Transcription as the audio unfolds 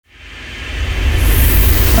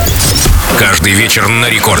Каждый вечер на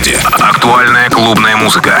рекорде. Актуальная клубная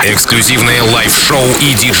музыка, эксклюзивные лайв-шоу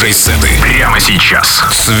и диджей-сеты. Прямо сейчас.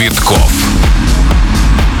 Цветкоff.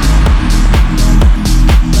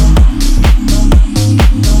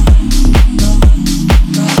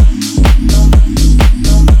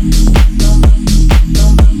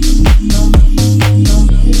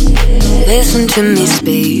 Listen to me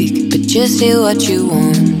speak, but just do what you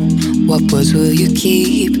want. What words will you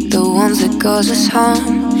keep? The ones that cause us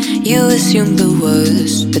harm. You assume the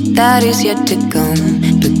worst, but that is yet to come.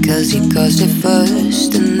 Because you caused it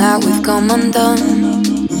first, and now we've come undone.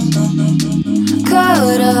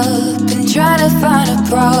 Caught up in trying to find a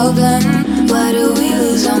problem. Why do we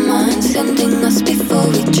lose our minds, sending us before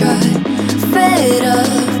we try? Fed up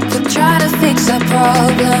with trying to fix our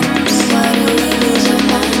problems. Why do we lose our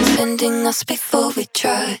minds, sending us before we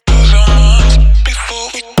try?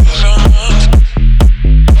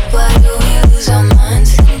 Why do we lose our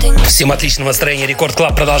minds? Всем отличного настроения, Рекорд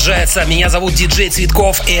Клаб продолжается. Меня зовут диджей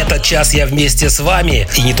Цветкоff, и этот час я вместе с вами.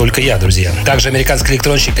 И не только я, друзья. Также американский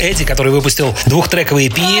электронщик Эдди, который выпустил двухтрековый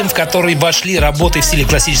EP, в который вошли работы в стиле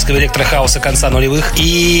классического электрохауса конца нулевых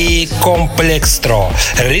и Комплекстро.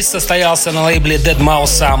 Релиз состоялся на лейбле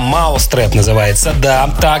Deadmau5, Mouse Trap называется. Да,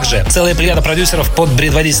 также целая плеяда продюсеров под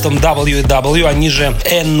предводительством WW, они же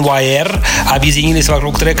Nwyr, объединились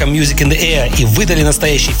вокруг трека Music in the Air и выдали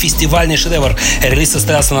настоящий фестивальный шедевр. Релиз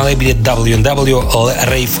состоялся на лейбле WW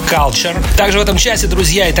Rave Culture. Также в этом часе,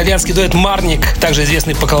 друзья, итальянский дуэт Marnik, также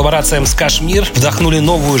известный по коллаборациям с Кашмир, вдохнули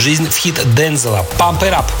новую жизнь в хит Данзела Pump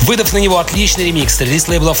It Up, выдав на него отличный ремикс, релиз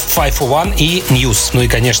лейблов 501 и News. Ну и,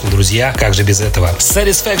 конечно, друзья, как же без этого.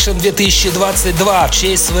 Satisfaction 2022 в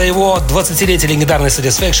честь своего 20-летия легендарный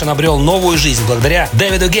Satisfaction обрел новую жизнь благодаря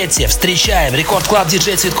Дэвиду Гетте. Встречаем Рекорд Клаб,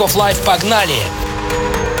 диджей Цветкоff Лайв. Погнали!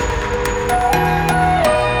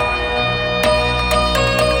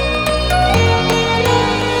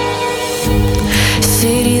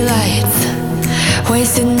 City lights,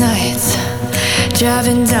 wasted nights,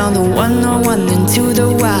 driving down the 101 into the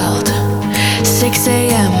wild. 6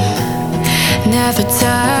 a.m., never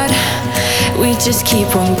tired, we just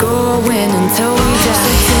keep on going until we die. So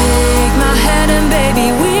take my hand and baby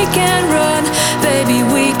we can run, baby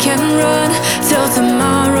we can run till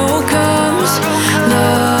tomorrow comes.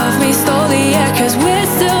 Love me slowly, yeah, 'cause we're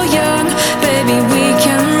still young, baby we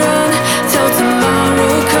can run till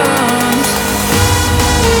tomorrow comes.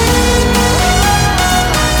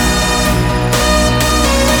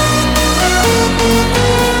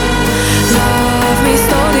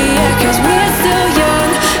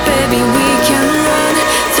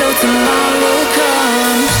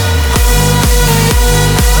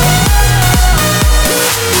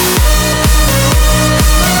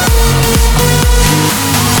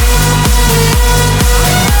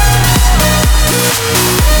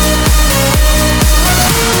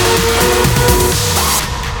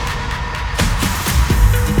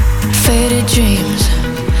 Dreams,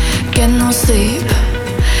 get no sleep,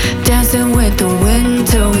 dancing with the wind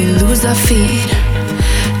till we lose our feet.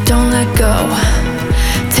 Don't let go,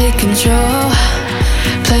 take control,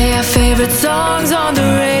 play our favorite songs on the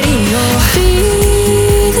radio.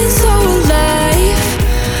 Feeling so alive,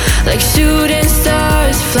 like shooting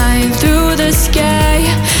stars flying through the sky.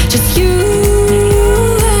 Just you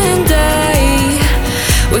and I,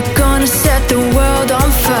 we're gonna set the world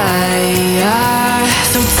on fire.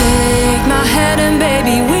 So take my hand and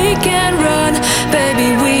baby we can run,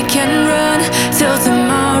 baby we can run till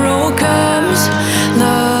tomorrow comes.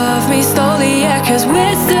 Love me slowly, yeah, 'cause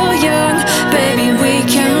we're still young, baby we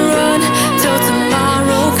can run till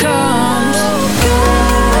tomorrow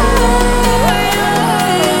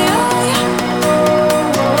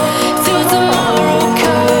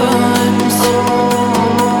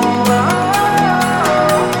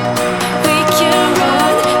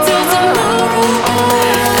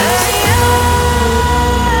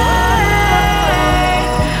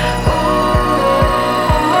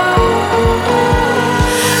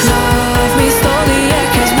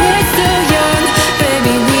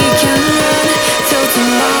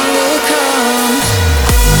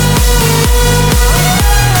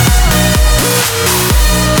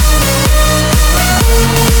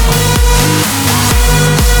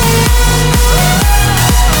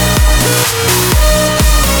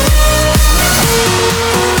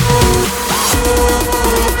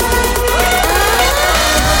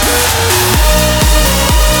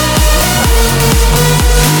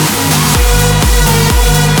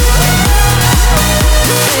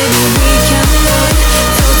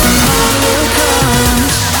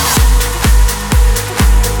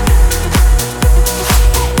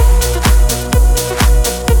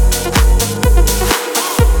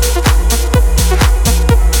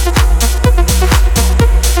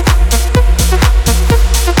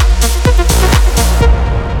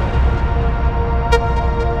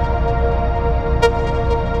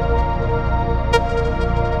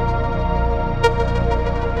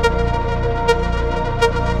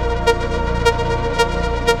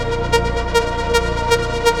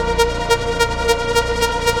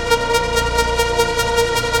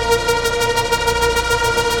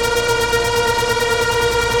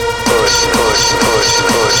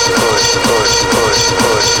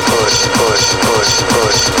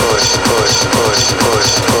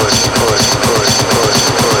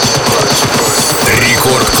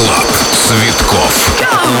Рекорд Клаб. Цветкоff.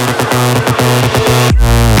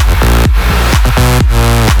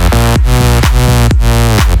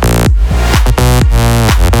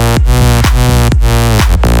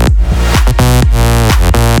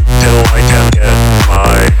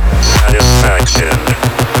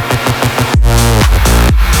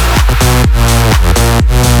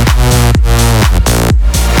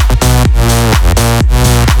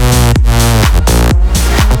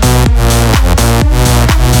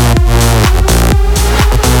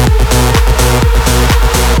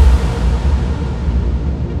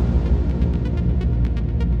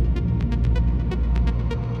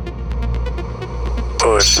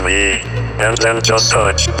 Push me, and then just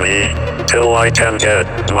touch me, till I can get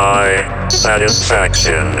my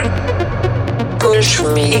satisfaction. Push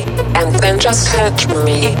me, and then just touch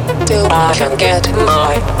me, till I can get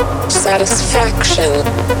my satisfaction.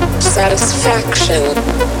 Satisfaction.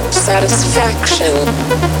 Satisfaction.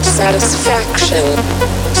 Satisfaction.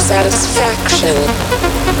 Satisfaction.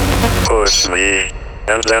 Push me,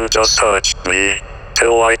 and then just touch me,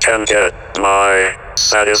 till I can get my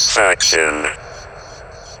satisfaction.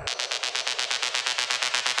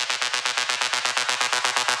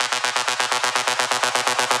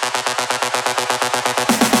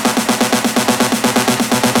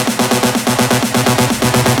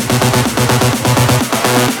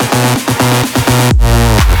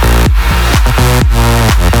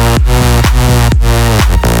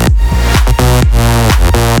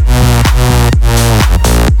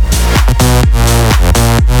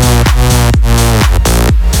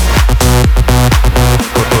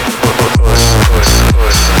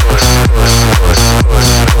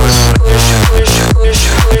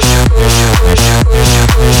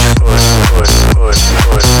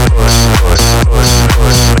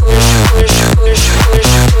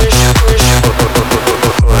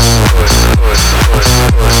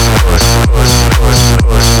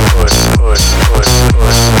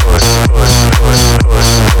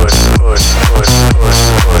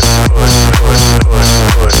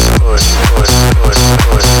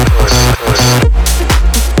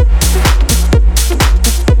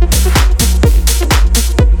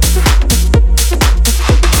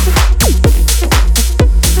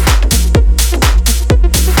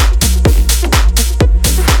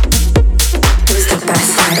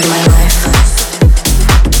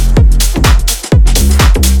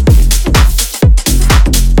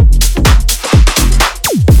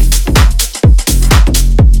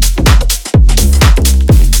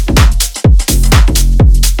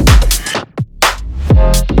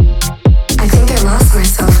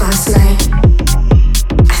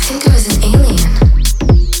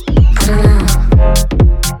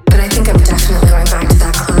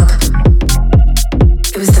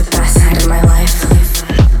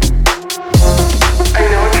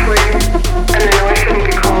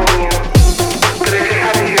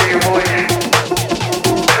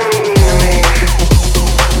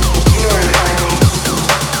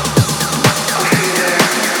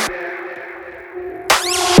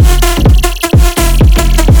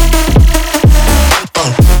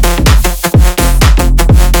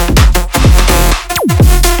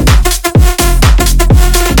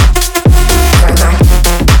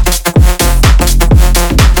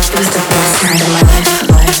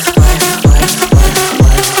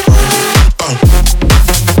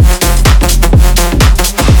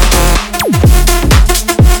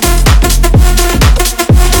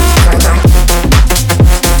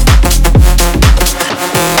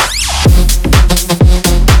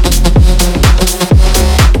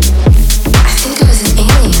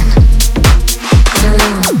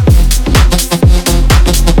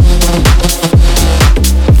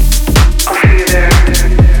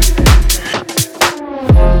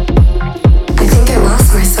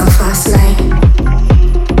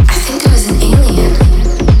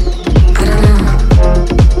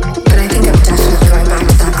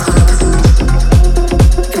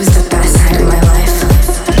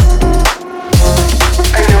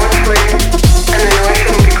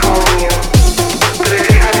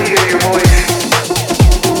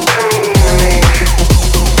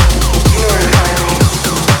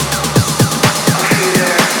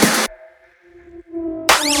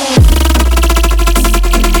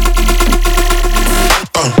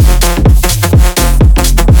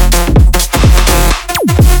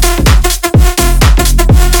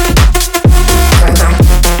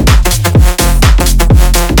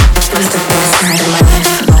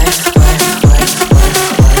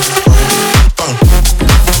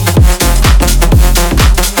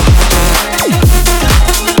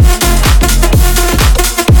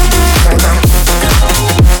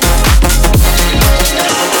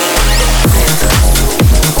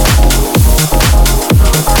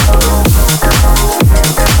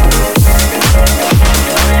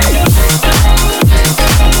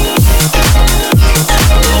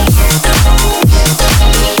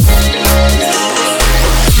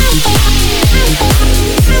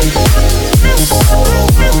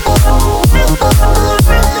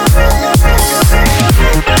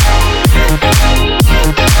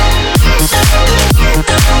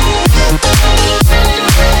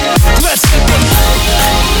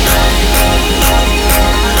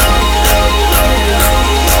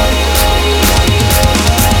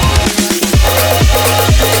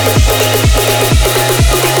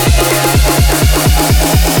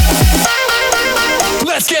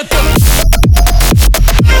 get the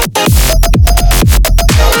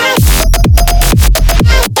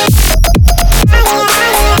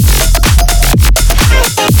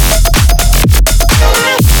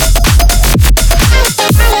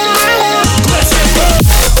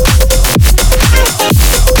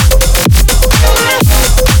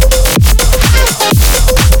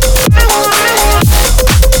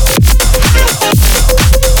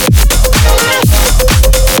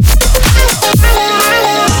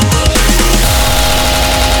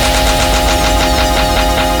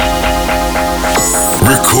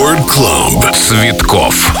Рекорд Клаб.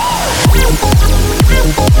 Цветкоff.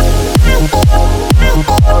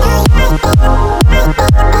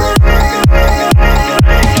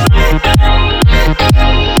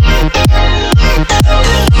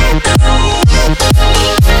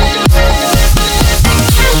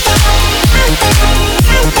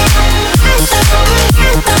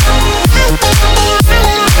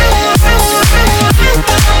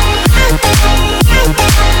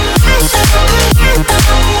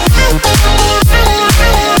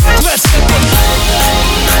 Let's get the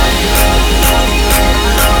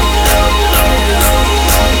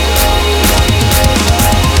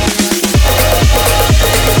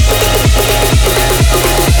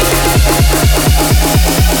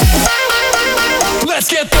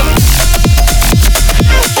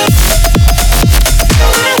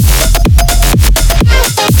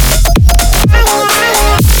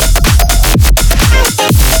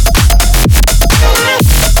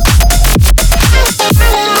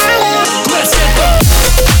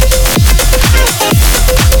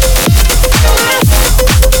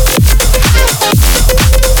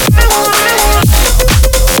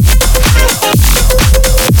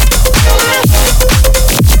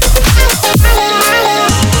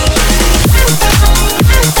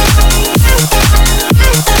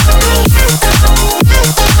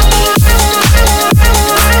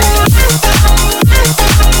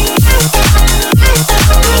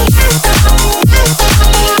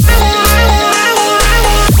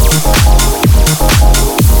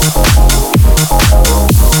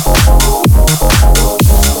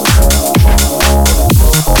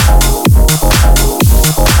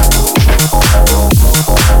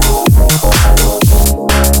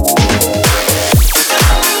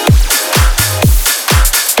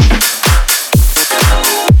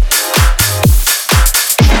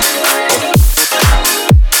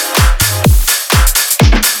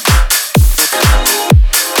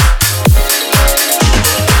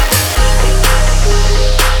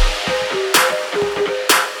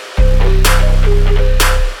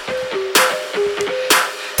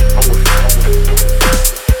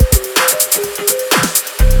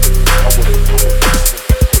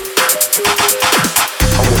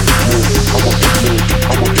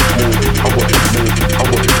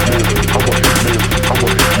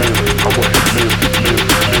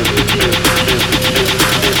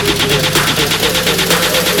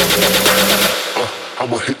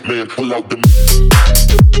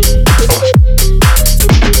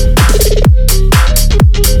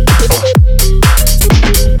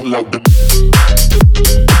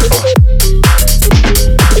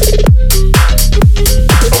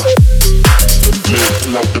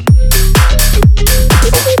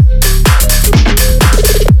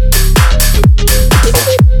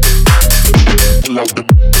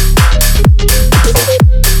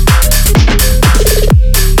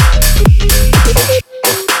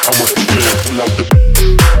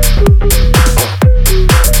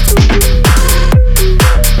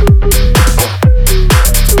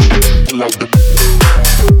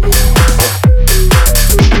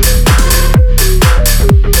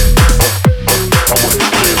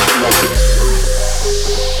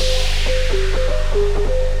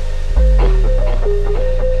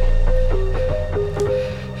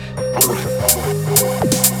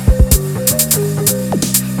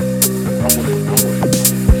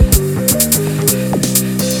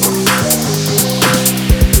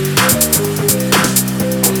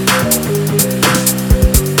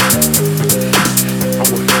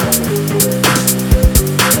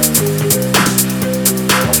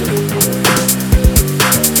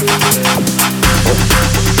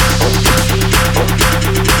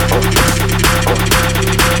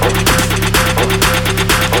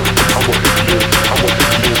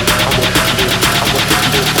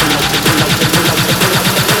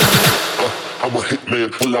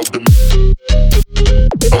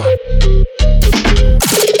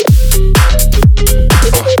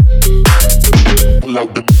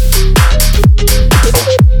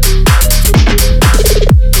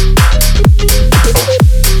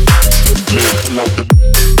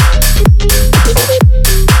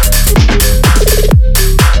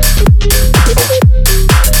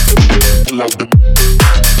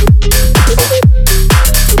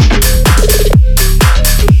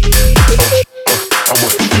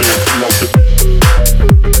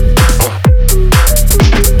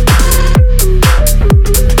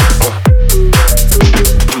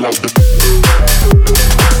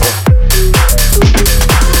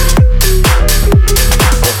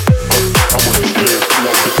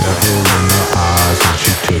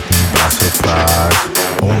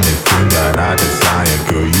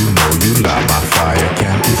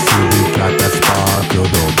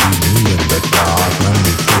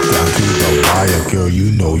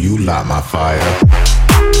fire.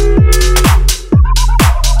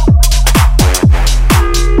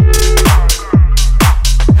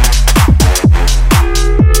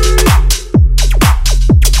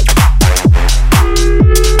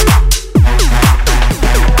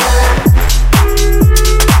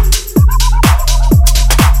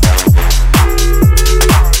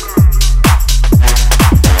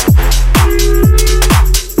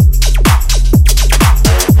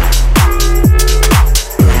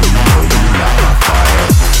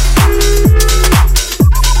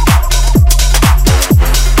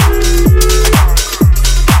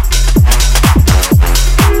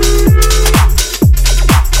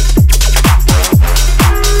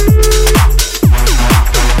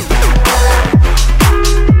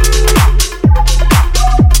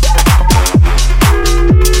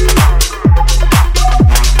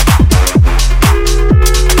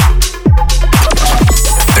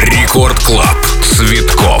 Клаб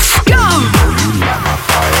Цветкоff.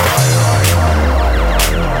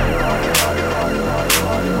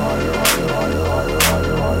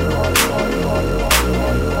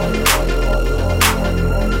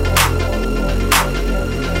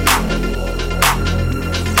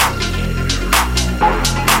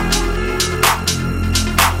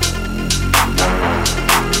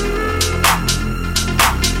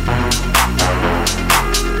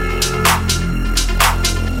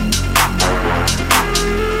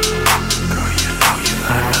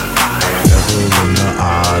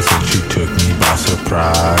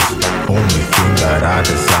 Only thing that I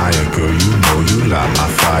desire, girl, you know you light my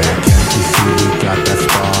fire. Can't you see we got that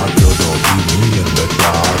spark? Girl, don't leave me in the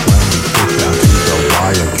dark. When we get down to the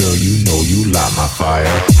wire, girl, you know you light my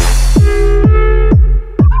fire.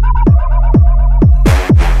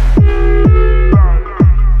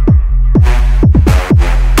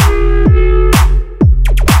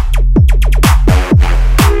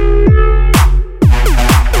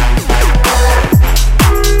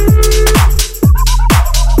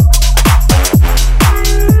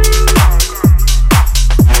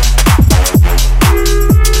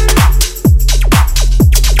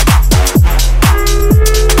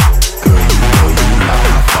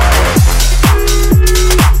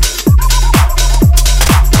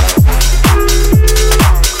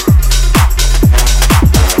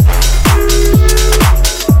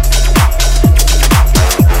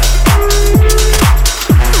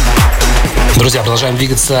 Друзья, продолжаем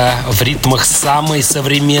двигаться в ритмах самой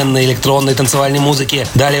современной электронной танцевальной музыки.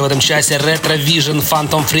 Далее в этом часе Retrovision,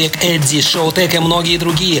 Fantom, Freq, Exyt, Showtek и многие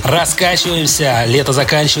другие. Раскачиваемся, лето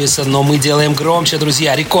заканчивается, но мы делаем громче,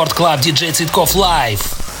 друзья. Рекорд Клаб, диджей Цветкоff лайв.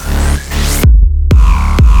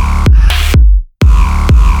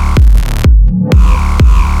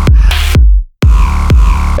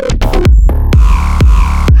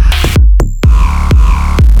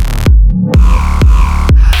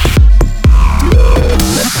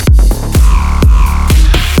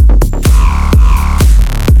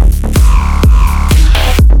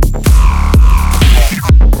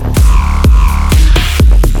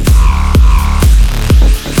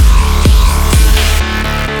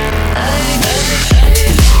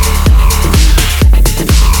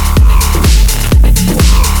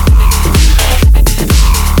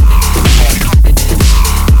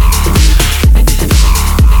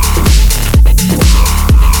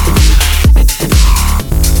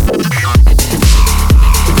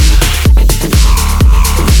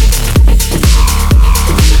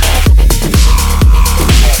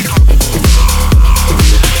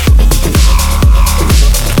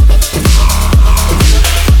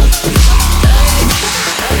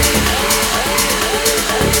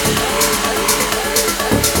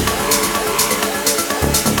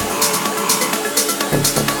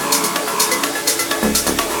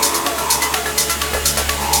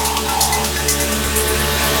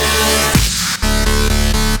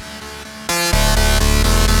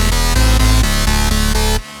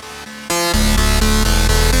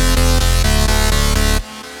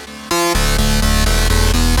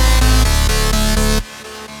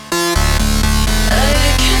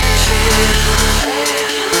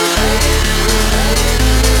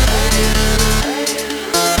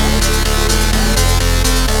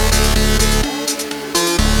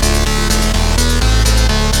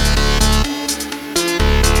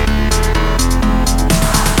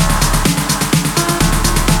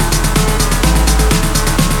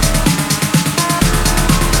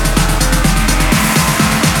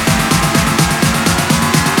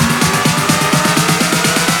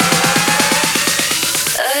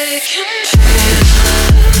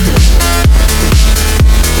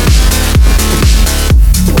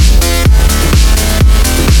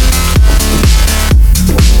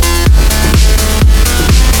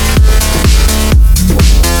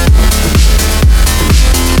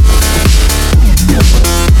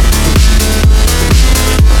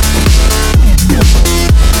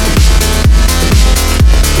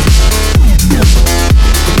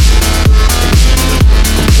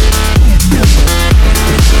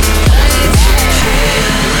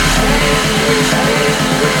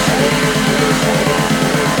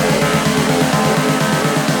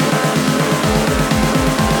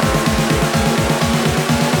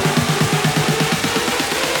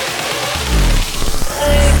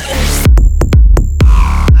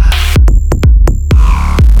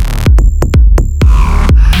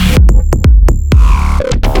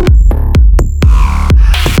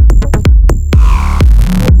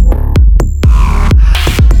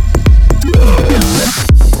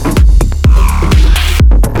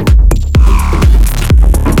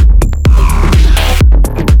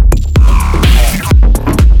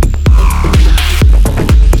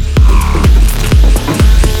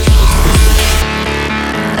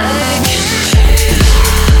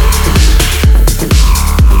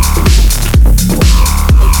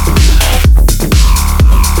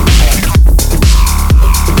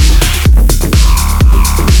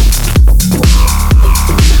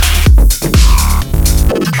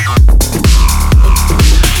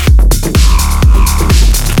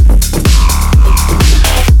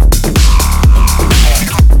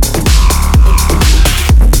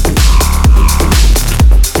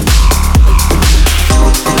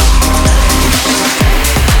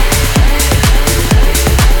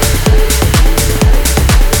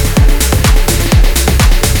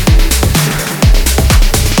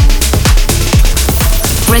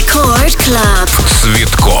 Record Club.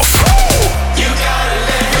 Цветкоff.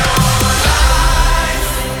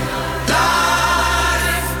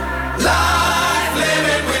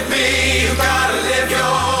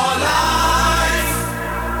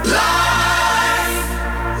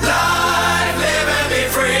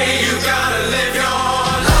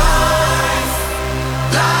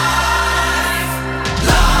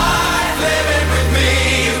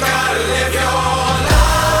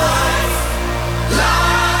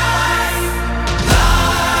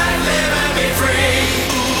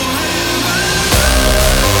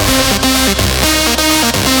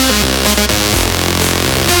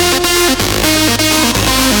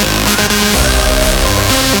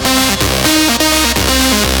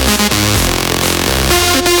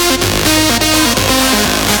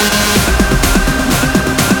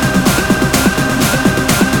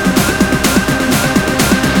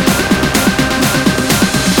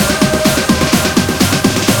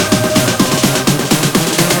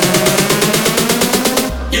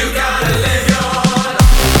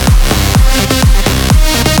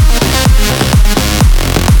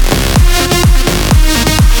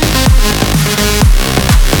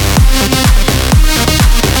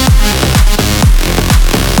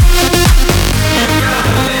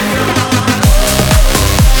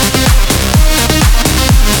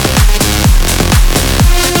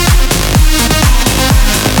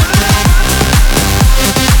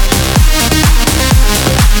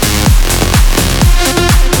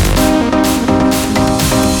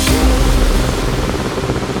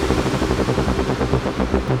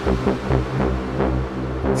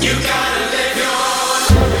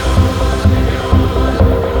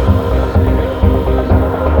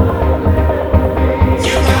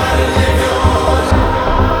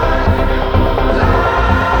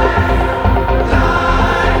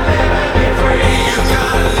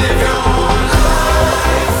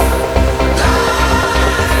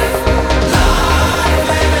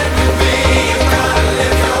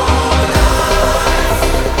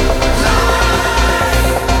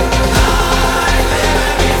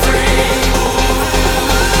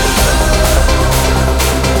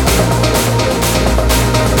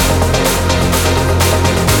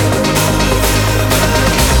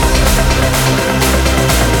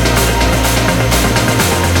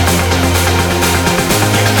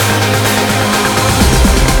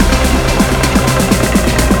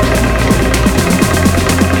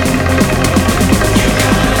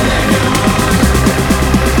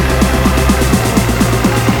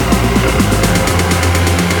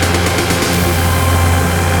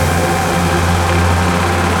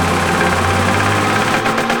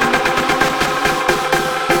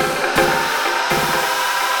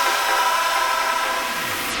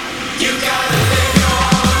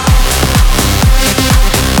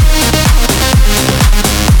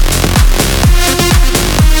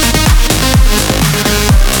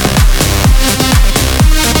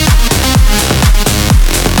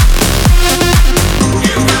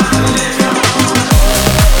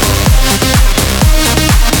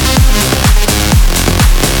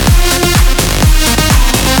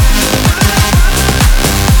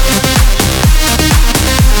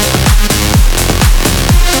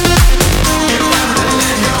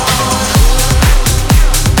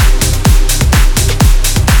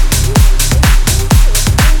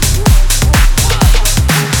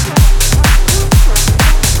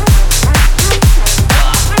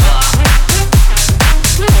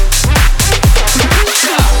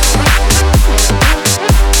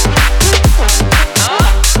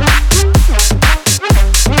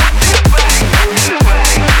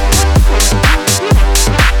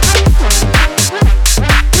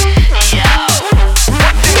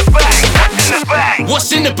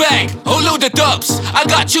 I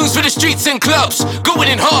got tunes for the streets and clubs, going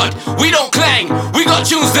in hard, we don't clang. We got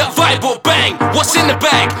tunes that vibe or bang. What's in the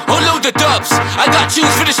bag? Oh, load the dubs. I got tunes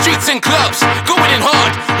for the streets and clubs, going in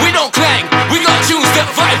hard, we don't clang. We got tunes that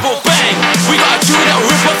vibe or bang. We got a tune that will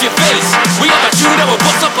rip off your face. We got a tune that will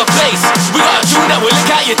bust up a place. We got a tune that will lick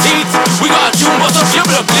out your teeth. We got a tune bust up your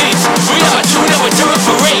blood bleeds. We got a tune that will tear up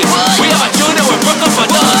a rave. We got a tune that will rock up a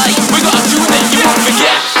dance. We got a tune that you won't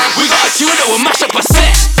forget. We got a tune that will mash up a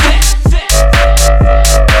set.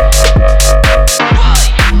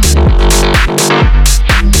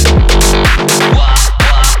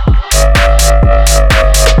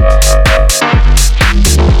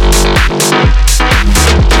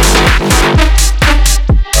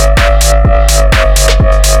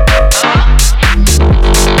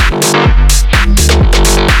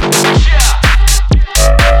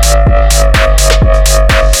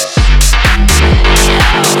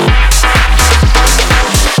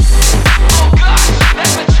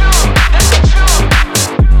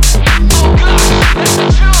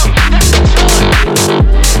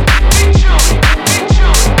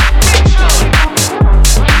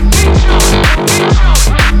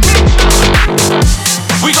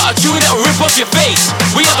 tune that will rip off your face.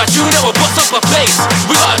 We have a tune that will bust up a place.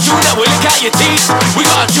 We got a tune that will lick out your teeth. We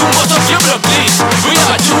got a tune bust off your blood, please. We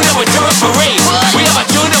have a tune that will tear up a rave. We have a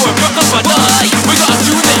tune that will break up a dance. We got a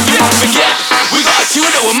tune that you never forget. We got a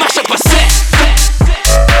tune that will mash up a set.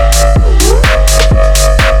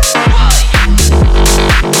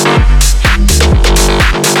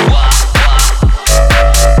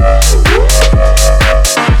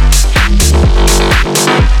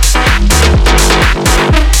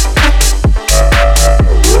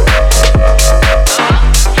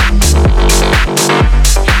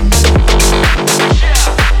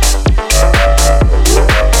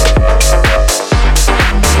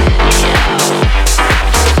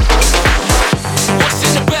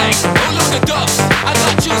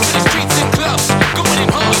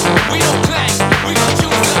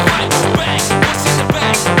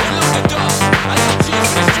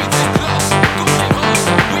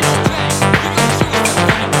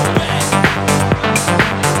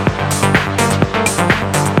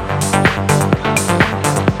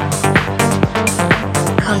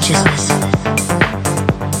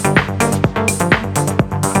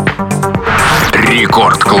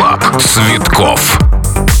 Рекорд Клаб. Цветкоff.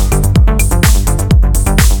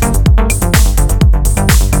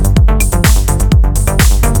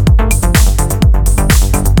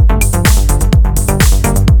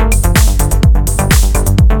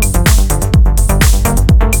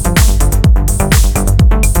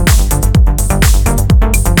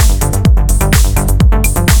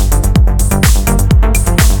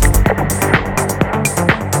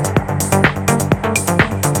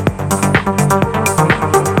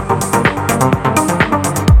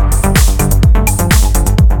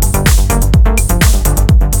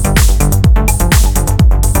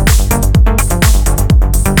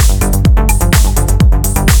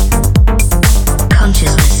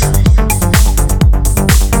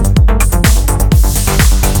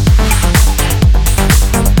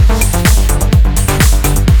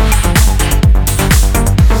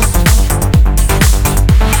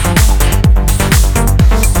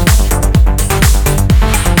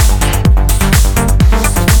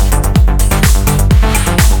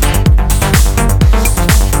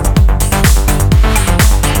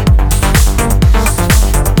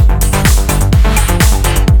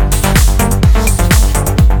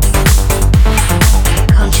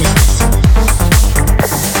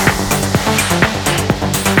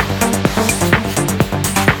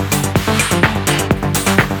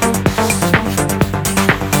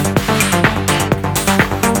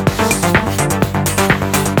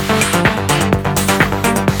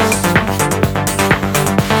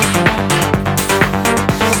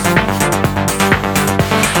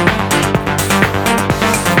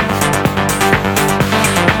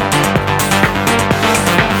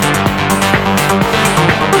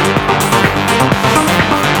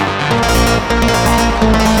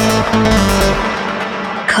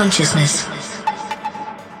 Consciousness.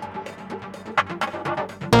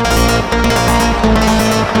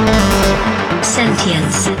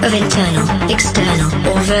 Sentience of internal, external,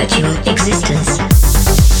 or virtual existence.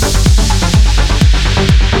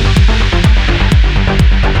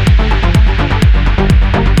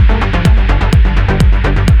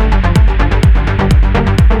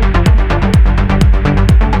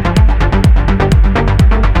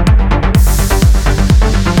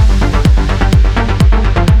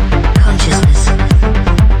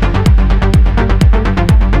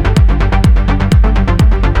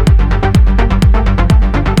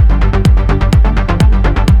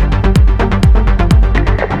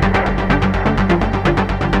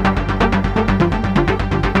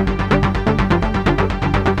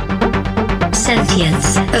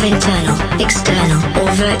 Sentience of internal, external,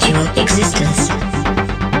 or virtual existence.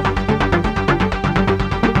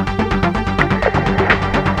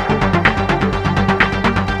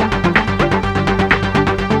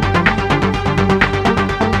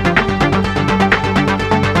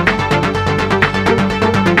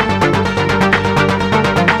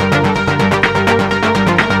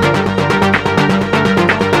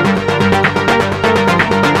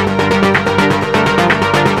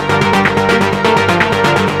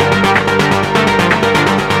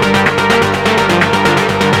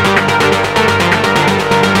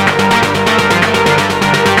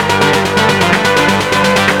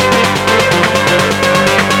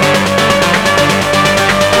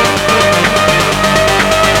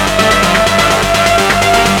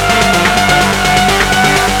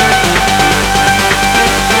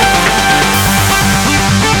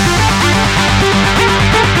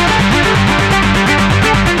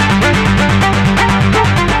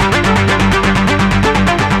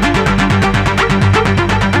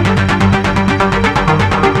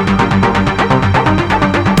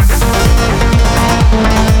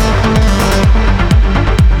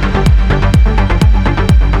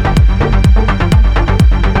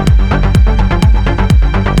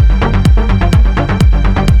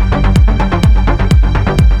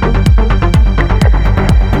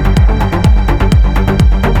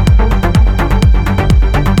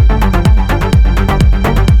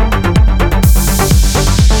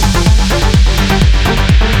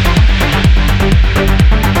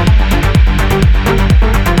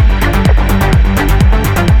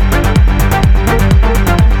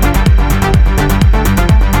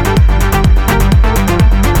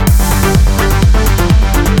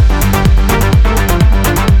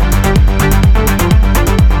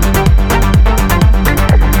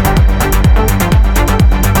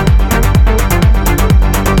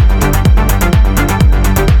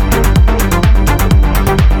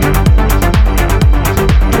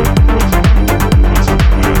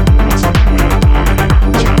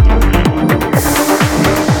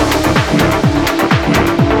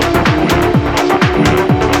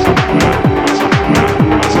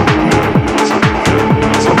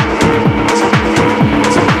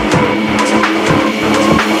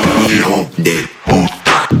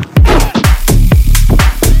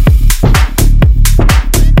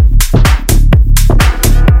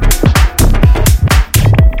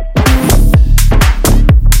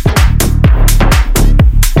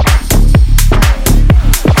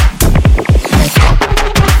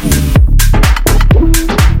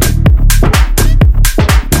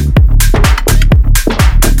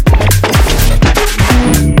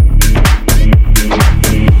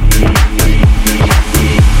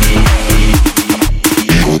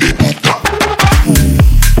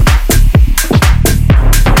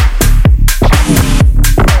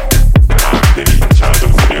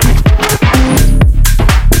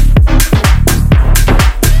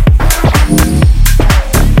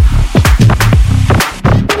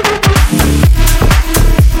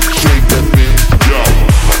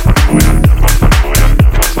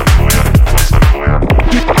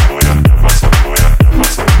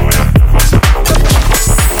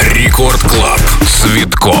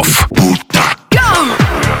 Цветкоff.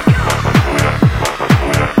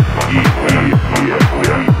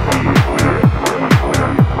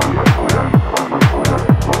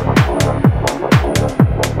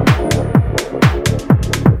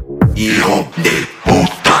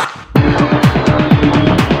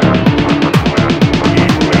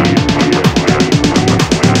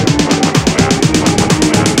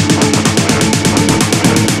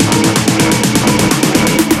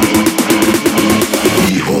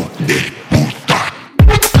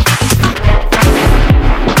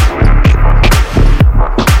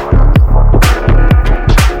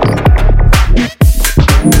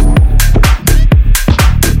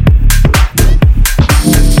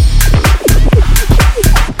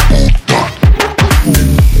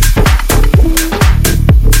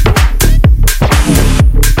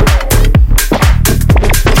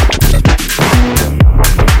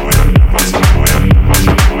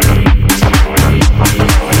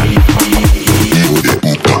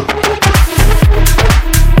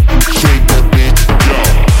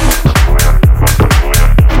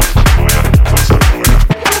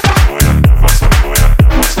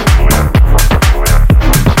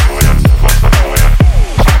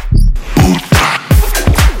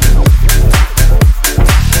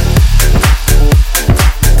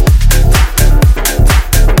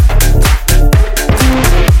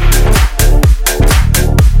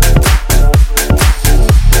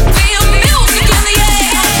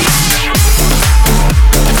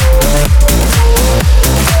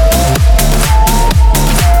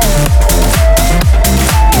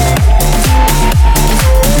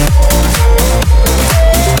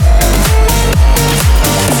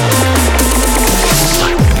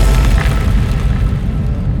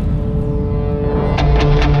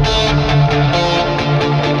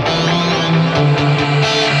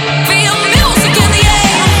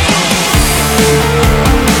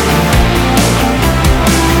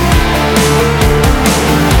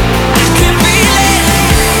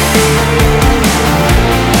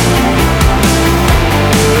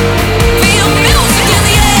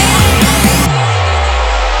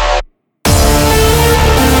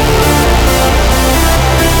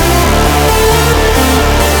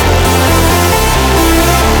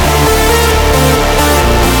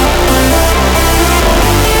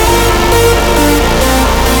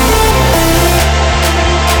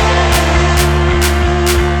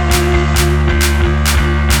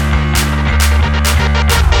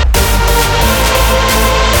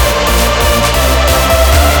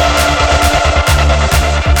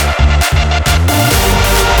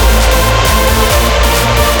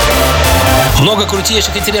 Много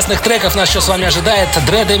крутейших интересных треков нас еще с вами ожидает.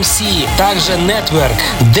 MC, также Netwerk,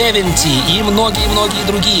 Devinity и многие-многие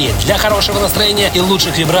другие. Для хорошего настроения и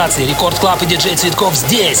лучших вибраций Рекорд Клаб и диджей Цветкоff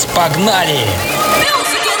здесь. Погнали!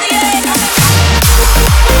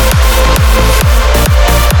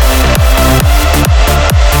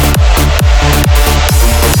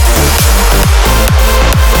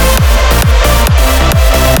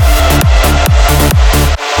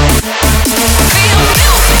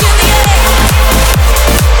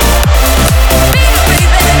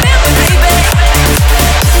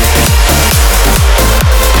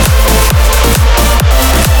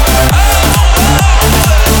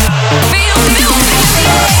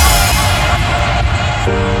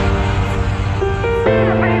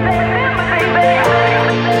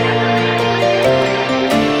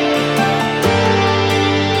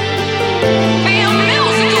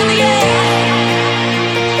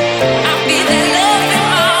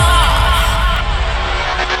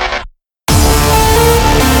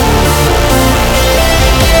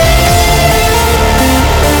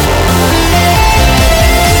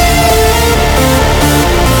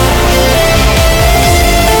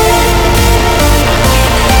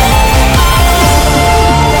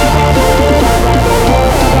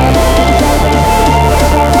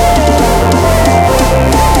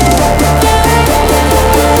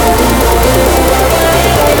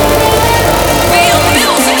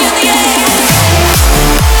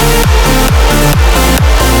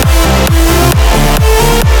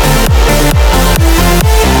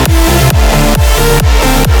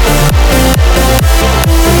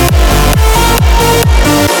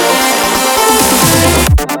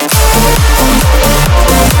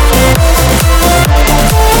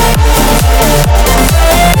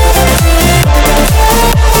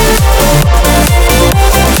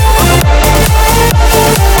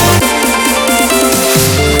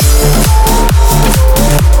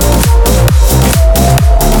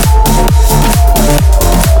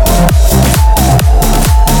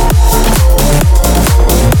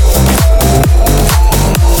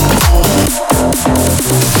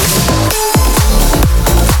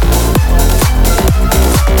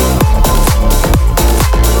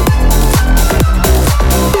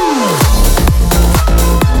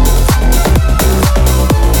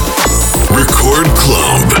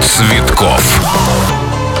 Цветкоff.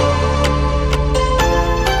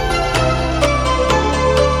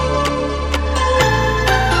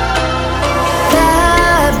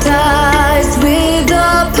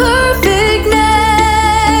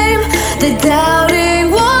 Doubting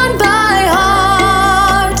one by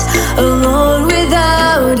heart, alone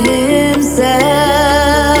without himself.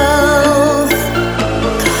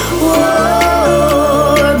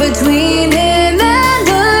 War between him and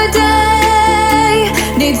the day,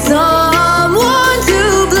 needs someone to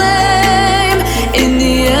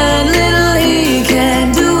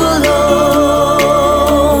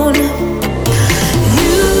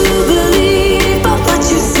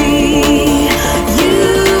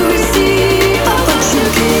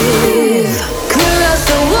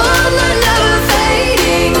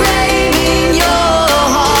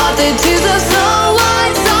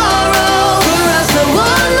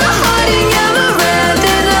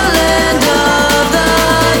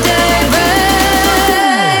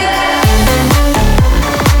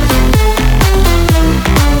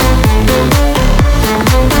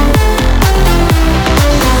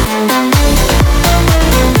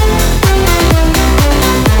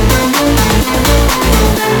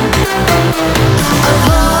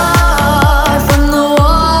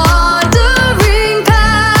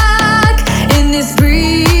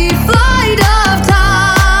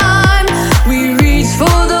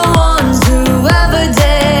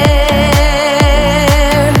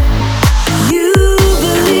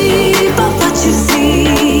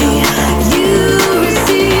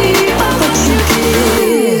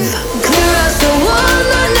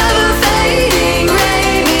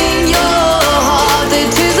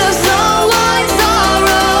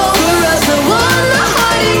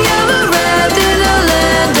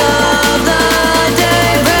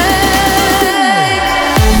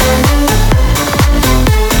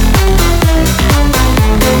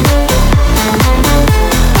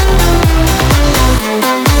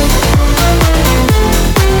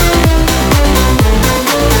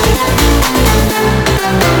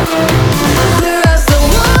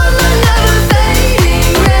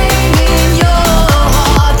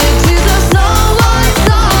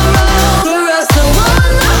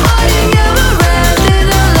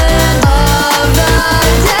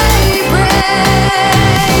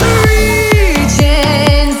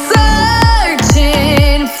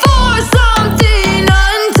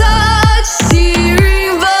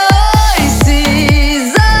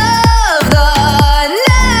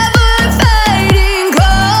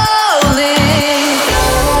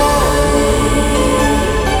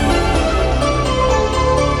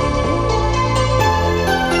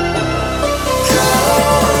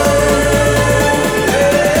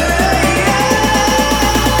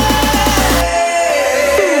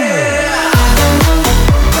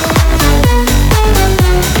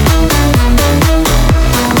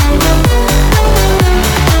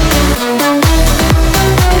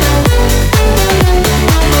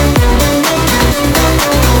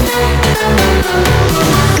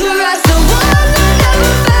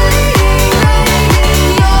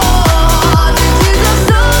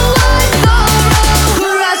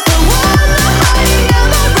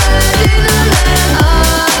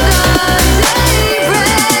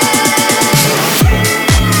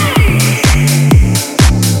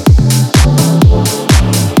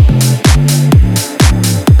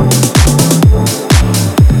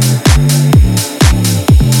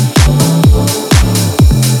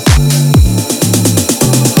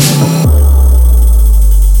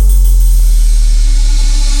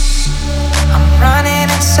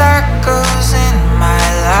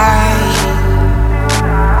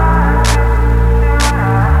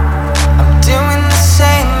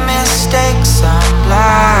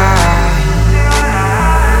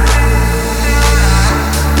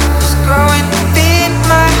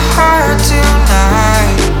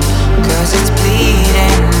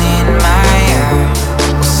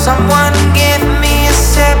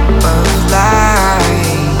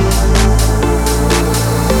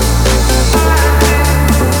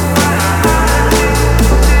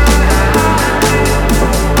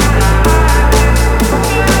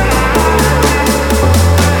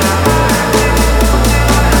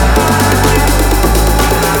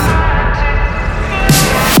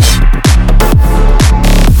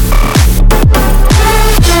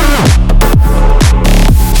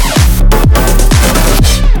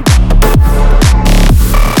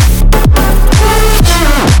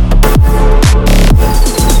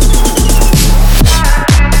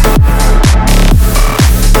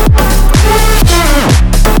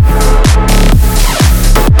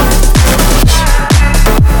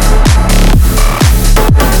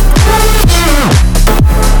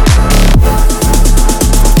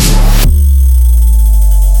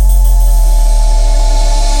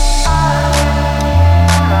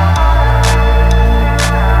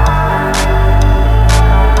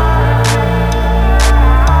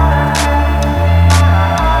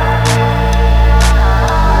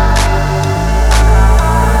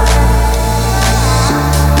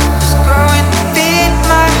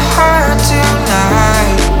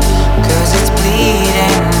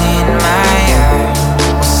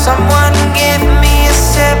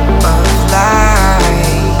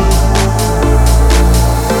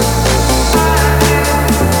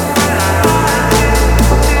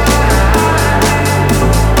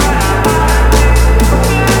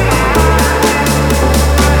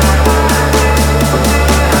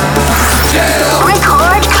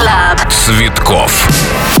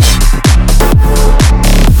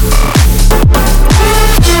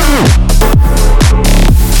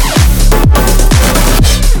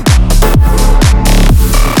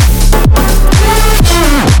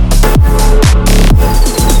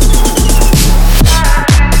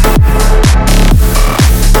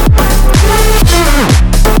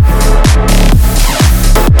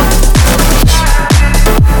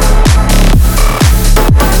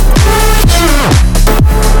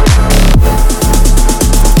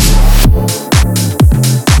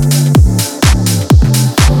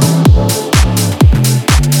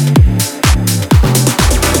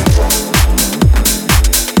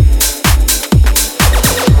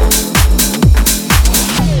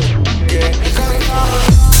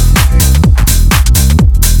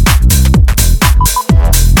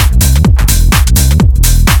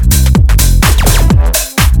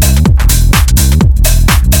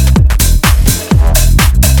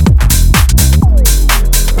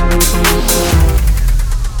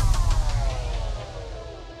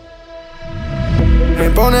Me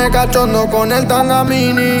pone cachondo con el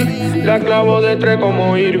tangamini. La clavo de tres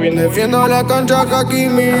como Irving. Defiendo la cancha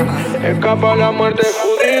Hakimi. Escapa la muerte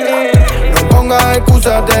Houdini. No pongas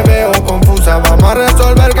excusas, te veo confusa. Vamos a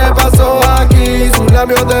resolver qué pasó aquí. Sus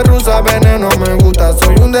labios de rusa, veneno me gusta.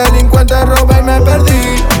 Soy un delincuente, robé y me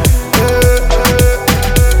perdí.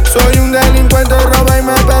 Soy un delincuente, robé y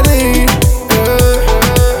me perdí.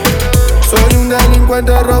 Soy un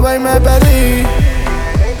delincuente, robé y me perdí.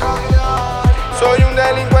 Soy un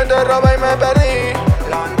delincuente, robé y me perdí.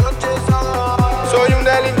 Soy un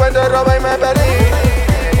delincuente, robé y me perdí.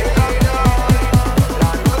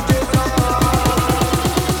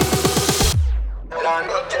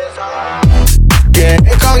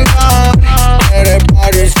 Quiere cambiar, quiere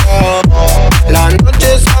Pariseo. La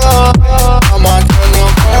noche es vamos a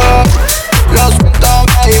hacernos. Lo siento,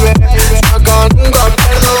 baby, acá nunca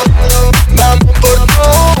pierdo. Vamos por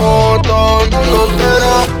todo el mundo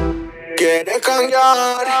entero. Quiere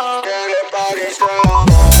cambiar, quiere Pariseo.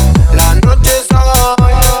 La noche es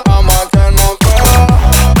vamos a hacernos.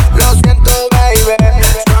 Lo siento, baby,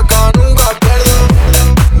 acá nunca pierdo.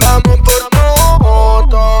 Vamos por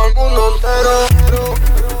todo el mundo entero.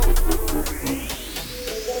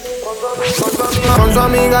 Con su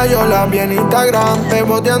amiga yo la vi en Instagram,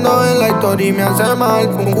 beboteando en la historia y me hace mal.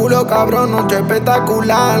 Un culo cabrón, noche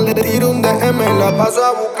espectacular. Le tiro un DM, la paso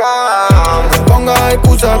a buscar. No pongas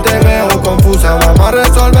excusas, te veo confusa. Vamos a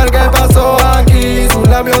resolver qué pasó aquí. Sus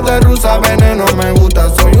labios de rusa, veneno me gusta.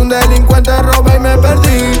 Soy un delincuente, robé y me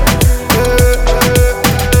perdí.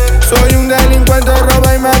 Soy un delincuente,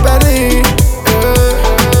 robé y me perdí.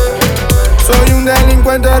 Soy un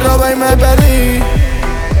delincuente, robé y me perdí.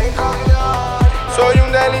 Soy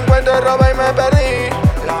un delincuente, robé y me perdí.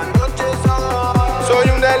 Soy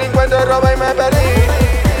un delincuente, robé y me perdí.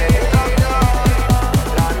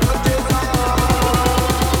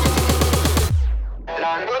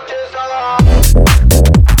 La noche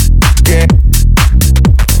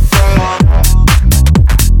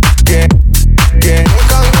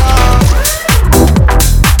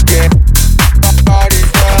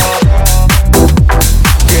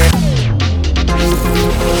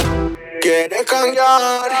quiere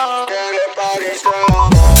cambiar, quiere Pariseo.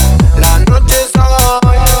 La noche es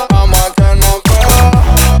hoy, vamos a hacernos fuego.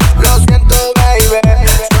 Lo siento, baby,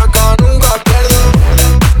 yo acá nunca pierdo.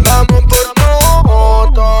 Vamos por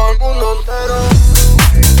todo el mundo entero.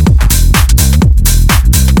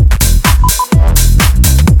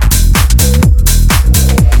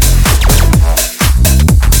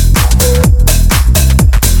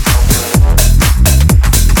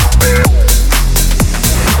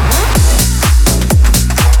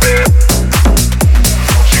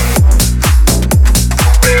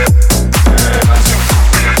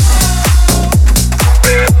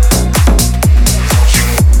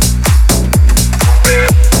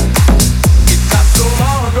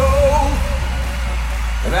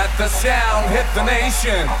 The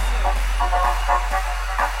nation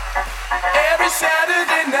every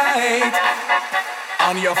Saturday night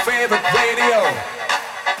on your favorite radio,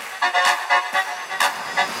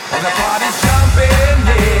 and the party's jumping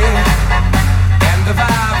in, and the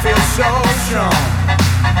vibe feels so strong.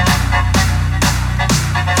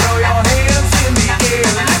 Throw your hands in the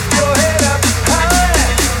air, lift your head up high.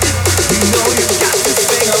 You know you've got to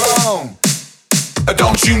sing along.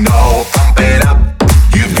 Don't you know? Pump it up.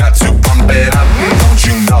 You've got to pump it up, don't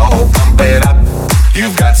you know? Pump it up.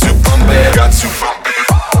 You've got to pump it, got to pump it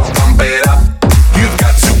up, pump it up. You've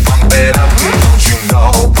got to pump it up, don't you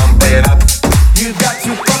know? Pump it up. You've got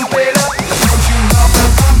to pump it up, don't you know?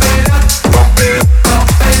 Pump it up, pump it,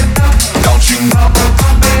 pump it up. Don't you know?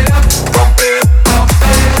 Pump it up, pump it, pump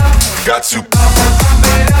it up. Got to pump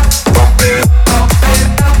it up, pump it, pump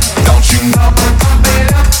it up. Don't you know? Pump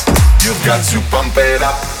it up. You've got to pump it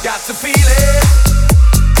up. Got to feel it.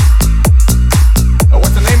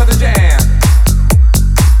 What's the name of the jam?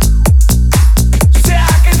 Say I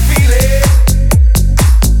can feel it.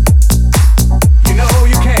 You know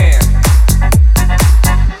you can.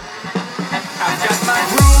 I've got my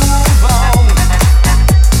groove on,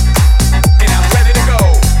 and I'm ready to go.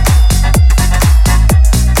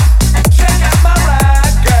 Check out my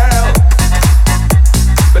ride, girl,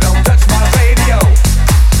 but don't touch my radio.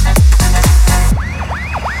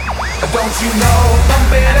 Don't you know?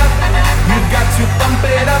 Pump it up. You've got to pump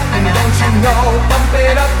it up, and don't you know? Pump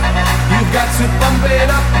it up. You've got to pump it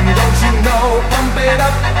up, and don't you know? Pump it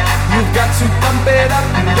up. You've got to pump it up,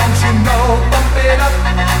 and don't you know? Pump it up.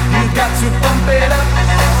 You've got to pump it up.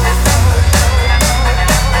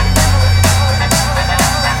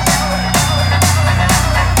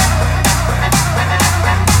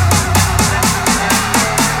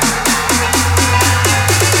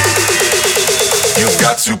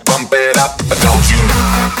 to bump it up, don't you?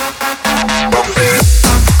 Bump it,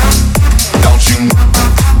 don't you?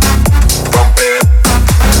 Bump it,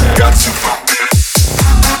 got to bump it.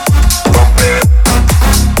 Bump it,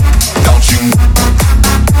 don't you?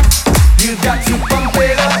 You got to bump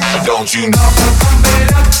it up, don't you? Bump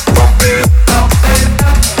it up, bump it,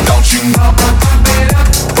 don't you? Bump it up,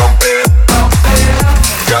 bump it,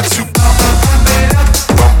 got to bump it up,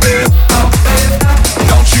 bump it,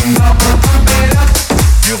 don't you?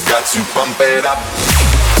 You've got to bump it up.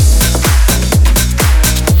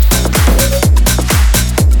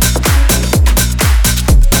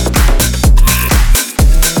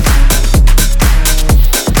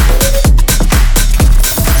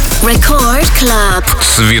 Record Club.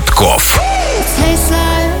 Цветкоff. Tastes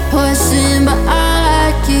like poison, but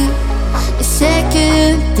I like it. It's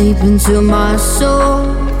sinking deep into my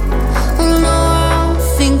soul. Oh no, I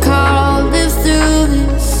think I'll live through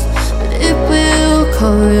this, but it will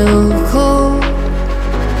come real cold.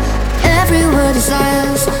 Every word is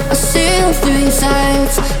lies, I see through your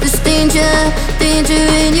sides. There's danger, danger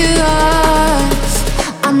in your eyes.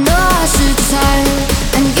 I know I should decide,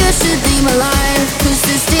 and you should be my life, 'cause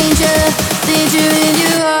there's danger, danger in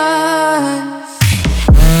your eyes.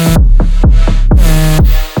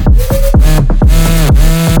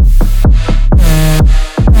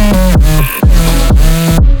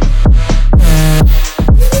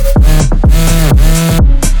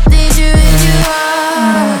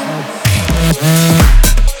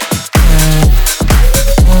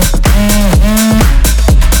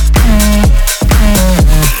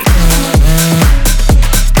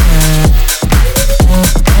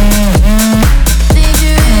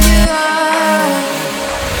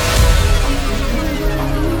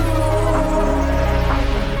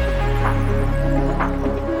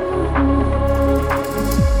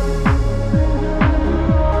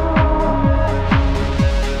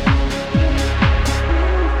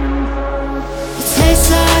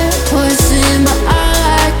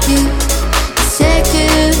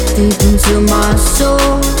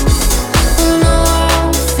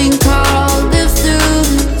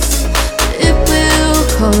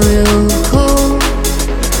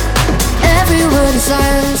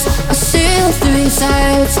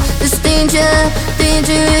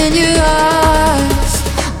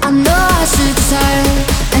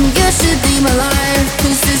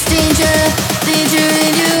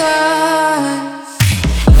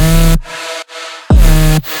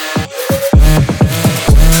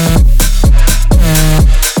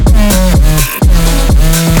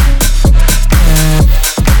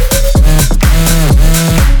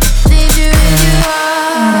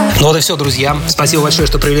 Вот и все, друзья. Спасибо большое,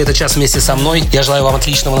 что провели этот час вместе со мной. Я желаю вам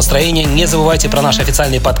отличного настроения. Не забывайте про наши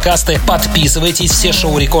официальные подкасты. Подписывайтесь, все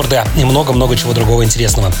шоу рекорды и много-много чего другого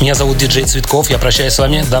интересного. Меня зовут диджей Цветкоff. Я прощаюсь с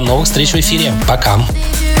вами. До новых встреч в эфире. Пока.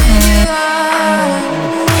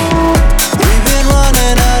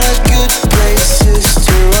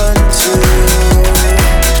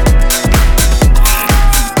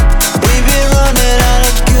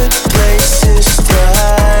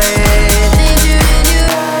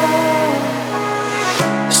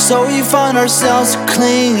 So we find ourselves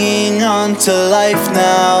clinging on to life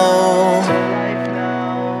now.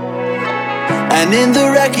 And in the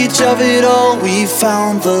wreckage of it all, we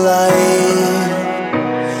found the light.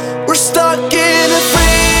 We're stuck in a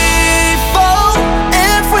free fall.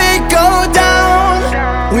 If we go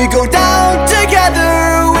down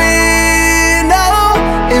together, we know.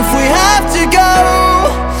 If we have to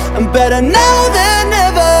go, I'm better now than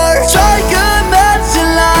never. Strike a match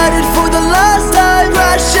and light it for the last time.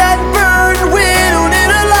 Crash and burn, we don't need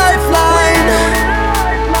a lifeline.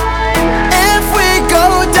 If we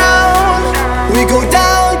go down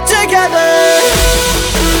together.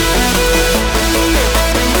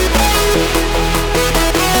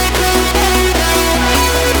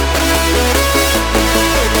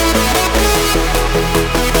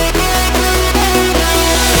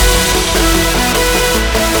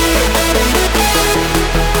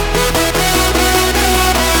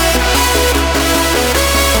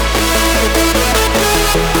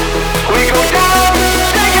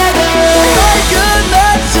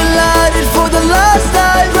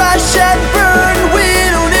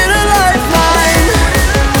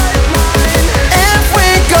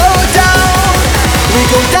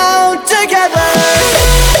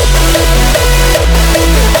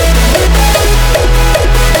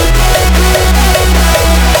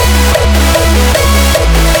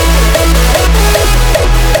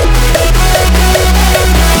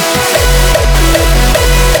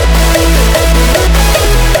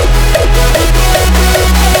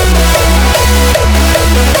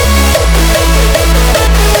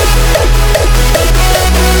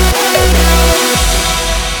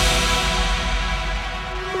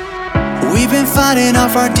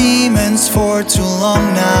 off our demons for too long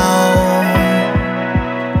now.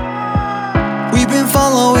 We've been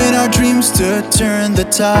following our dreams to turn the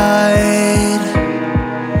tide.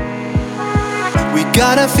 We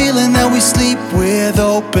got a feeling that we sleep with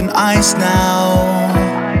open eyes now.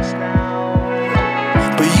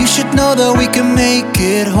 But you should know that we can make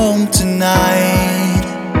it home tonight.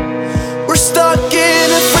 We're stuck in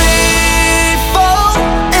a free fall.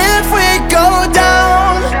 If we go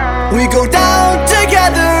down, we go down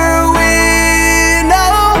together. We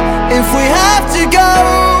know if we have to go,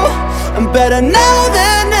 I'm better now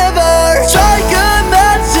than never. Try good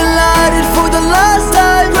match and light it for the last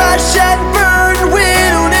time. Crash and burn, we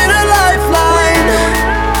don't need a lifeline.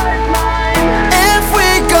 If we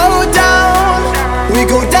go down, we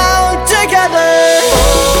go down together.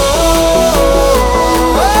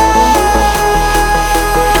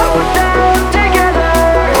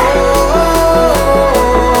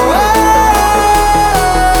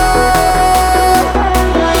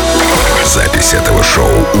 Запись этого шоу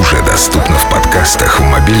уже доступна в подкастах в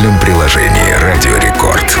мобильном приложении «Радио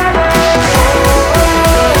Рекорд».